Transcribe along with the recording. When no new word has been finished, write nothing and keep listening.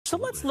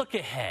Absolutely. So let's look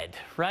ahead,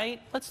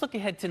 right? Let's look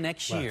ahead to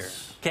next year.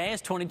 Okay,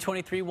 as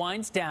 2023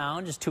 winds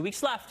down, just 2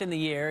 weeks left in the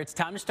year, it's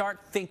time to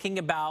start thinking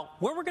about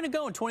where we're going to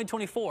go in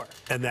 2024.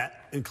 And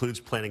that includes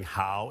planning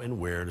how and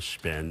where to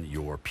spend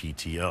your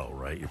PTO,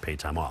 right? Your paid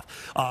time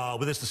off.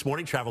 With us this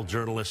morning, travel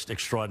journalist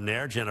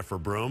extraordinaire Jennifer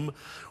Broome,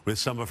 with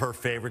some of her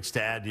favorites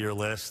to add to your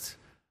list.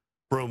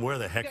 Broome, where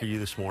the heck are you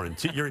this morning?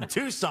 You're in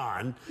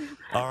Tucson,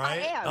 all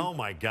right? I am. Oh,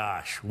 my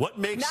gosh. What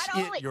makes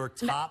it your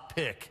top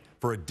pick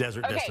for a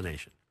desert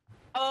destination?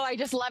 Oh, I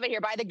just love it here.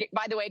 By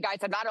the way, guys,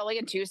 I'm not only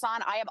in Tucson,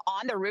 I am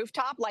on the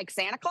rooftop like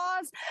Santa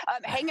Claus,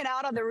 hanging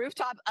out on the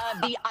rooftop of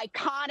the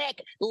iconic,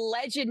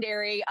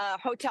 legendary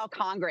Hotel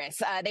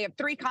Congress. They have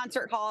 3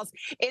 concert halls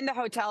in the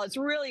hotel. It's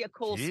really a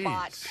cool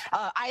spot.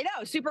 I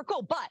know, super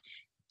cool. But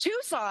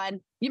Tucson,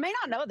 you may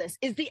not know this,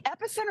 is the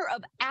epicenter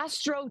of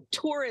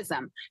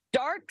astrotourism.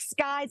 Dark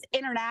Skies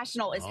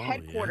International is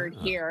headquartered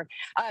here.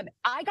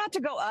 I got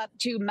to go up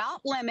to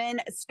Mount Lemmon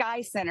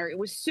Sky Center. It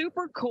was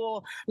super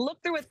cool. Look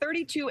through a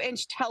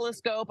 32-inch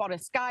telescope on a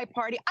sky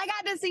party. I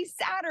got to see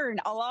Saturn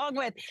along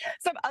with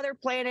some other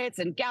planets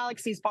and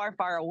galaxies far,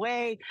 far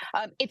away.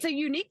 It's a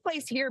unique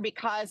place here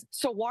because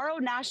Saguaro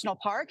National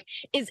Park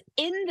is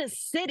in the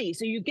city.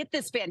 So you get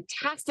this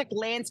fantastic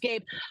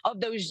landscape of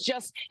those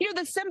just,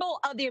 the symbol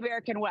of the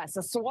American West.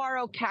 The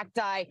saguaro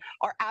cacti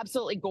are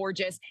absolutely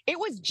gorgeous. It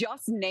was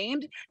just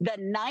named the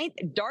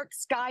 9th dark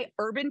sky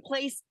urban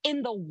place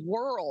in the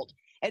world.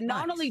 And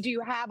not only do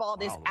you have all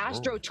this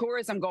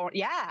astrotourism going,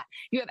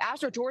 you have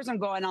astrotourism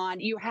going on,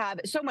 you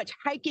have so much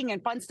hiking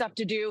and fun stuff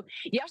to do.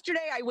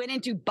 Yesterday, I went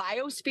into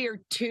Biosphere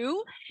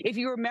 2. If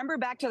you remember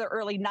back to the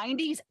early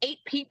 90s, 8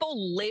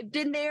 people lived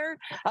in there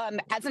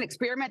as an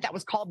experiment that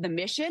was called The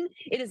Mission.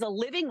 It is a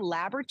living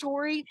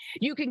laboratory.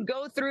 You can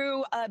go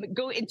through,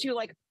 go into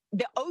like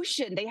the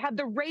ocean. They have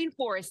the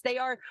rainforest. They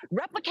are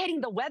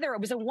replicating the weather.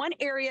 It was in one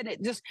area and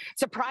it just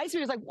surprised me.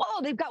 It was like,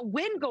 whoa, they've got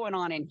wind going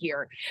on in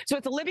here. So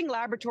it's a living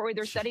laboratory.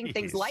 They're studying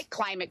things like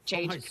climate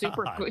change. It's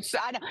super cool.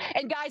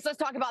 And guys, let's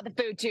talk about the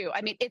food too.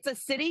 I mean, it's a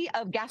city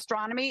of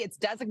gastronomy. It's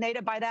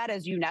designated by that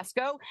as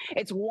UNESCO.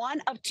 It's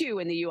one of 2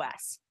 in the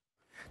U.S.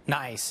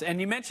 Nice.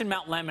 And you mentioned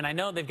Mount Lemmon. I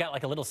know they've got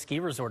like a little ski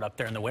resort up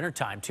there in the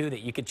wintertime, too,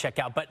 that you could check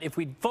out. But if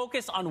we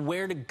focus on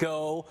where to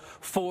go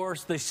for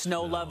the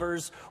snow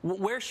lovers,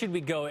 where should we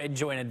go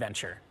enjoy an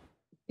adventure?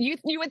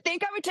 You would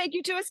think I would take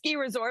you to a ski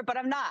resort, but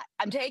I'm not.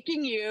 I'm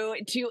taking you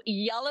to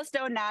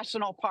Yellowstone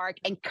National Park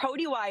in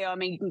Cody,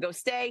 Wyoming. You can go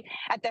stay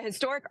at the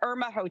historic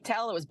Irma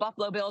Hotel. It was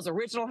Buffalo Bill's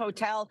original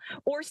hotel,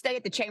 or stay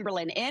at the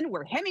Chamberlain Inn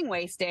where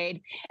Hemingway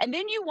stayed. And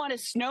then you want to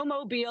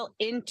snowmobile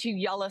into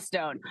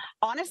Yellowstone.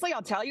 Honestly,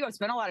 I'll tell you, I've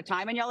spent a lot of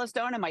time in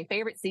Yellowstone, and my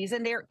favorite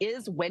season there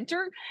is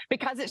winter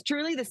because it's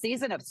truly the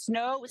season of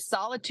snow,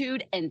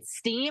 solitude, and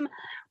steam.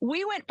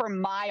 We went for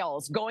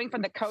miles going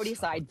from the Cody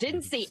side.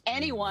 Didn't see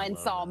anyone,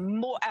 saw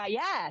more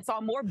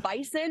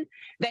bison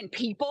than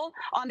people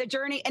on the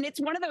journey. And it's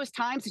one of those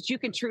times that you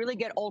can truly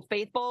get Old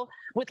Faithful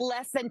with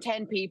less than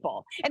 10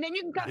 people. And then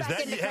you can come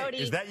back into Cody.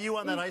 Is that you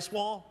on that ice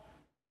wall?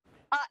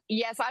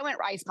 Yes, I went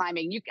ice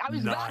climbing. I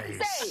was about to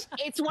say,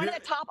 it's one of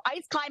the top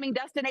ice climbing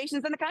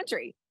destinations in the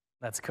country.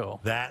 That's cool.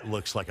 That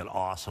looks like an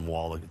awesome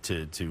wall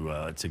to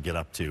get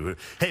up to.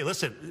 Hey,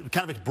 listen,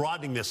 kind of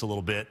broadening this a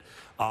little bit.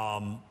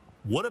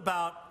 What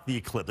about the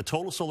eclipse, the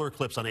total solar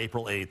eclipse on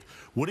April 8th?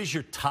 What is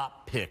your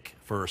top pick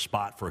for a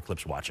spot for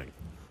eclipse watching?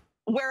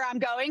 Where I'm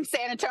going,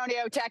 San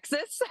Antonio,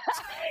 Texas.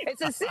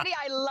 It's a city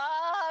I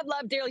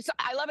love dearly. So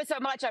I love it so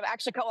much, I'm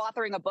actually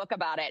co-authoring a book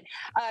about it.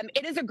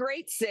 It is a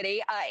great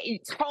city.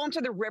 It's home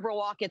to the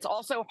Riverwalk. It's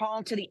also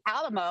home to the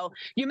Alamo.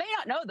 You may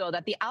not know, though,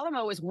 that the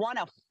Alamo is one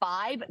of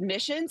 5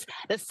 missions,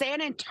 the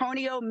San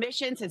Antonio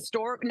Missions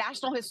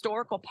National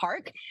Historical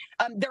Park.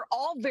 They're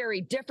all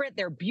very different.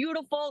 They're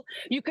beautiful.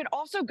 You can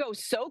also go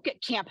soak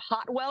at Camp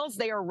Hot Wells.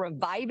 They are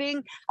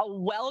reviving a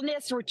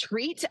wellness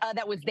retreat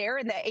that was there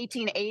in the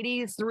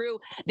 1880s through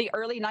the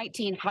early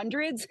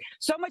 1900s.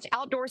 So much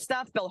outdoor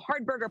stuff. Bill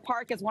Hardberger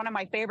Park is one of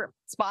my favorite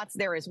spots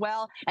there as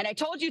well. And I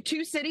told you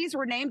 2 cities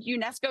were named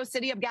UNESCO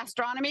City of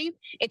Gastronomy.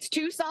 It's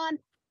Tucson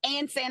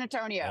and San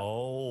Antonio.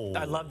 Oh,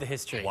 I love the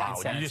history. Wow,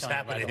 you just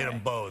happen to hit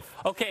them both.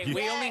 Okay,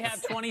 we only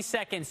have 20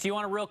 seconds. Do you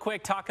want to real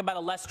quick talk about a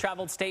less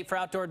traveled state for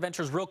outdoor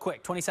adventures real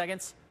quick? 20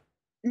 seconds?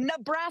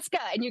 Nebraska,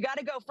 and you got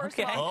to go first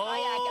of all,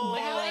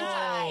 kayak,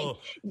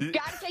 Valentine.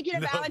 Got to take you to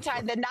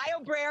Valentine, the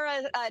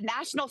Niobrara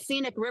National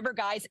Scenic River,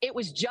 guys. It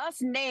was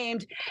just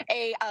named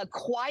a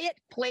quiet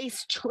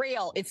place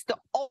trail. It's the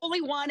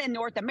only one in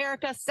North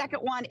America, second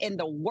one in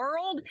the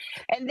world.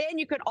 And then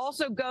you could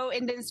also go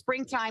in the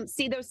springtime,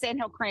 see those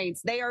sandhill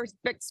cranes. They are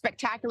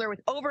spectacular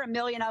with over 1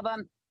 million of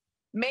them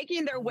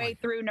making their way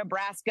through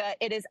Nebraska.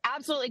 It is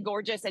absolutely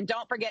gorgeous. And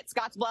don't forget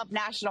Scottsbluff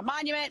National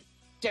Monument,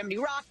 Chimney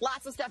Rock,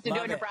 lots of stuff to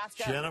do in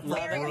Nebraska. Jennifer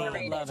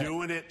Broome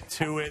doing it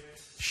to it,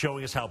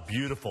 showing us how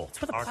beautiful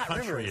our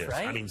country is.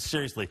 Right? I mean,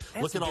 seriously,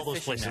 look at all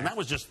those places. And that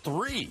was just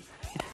 3.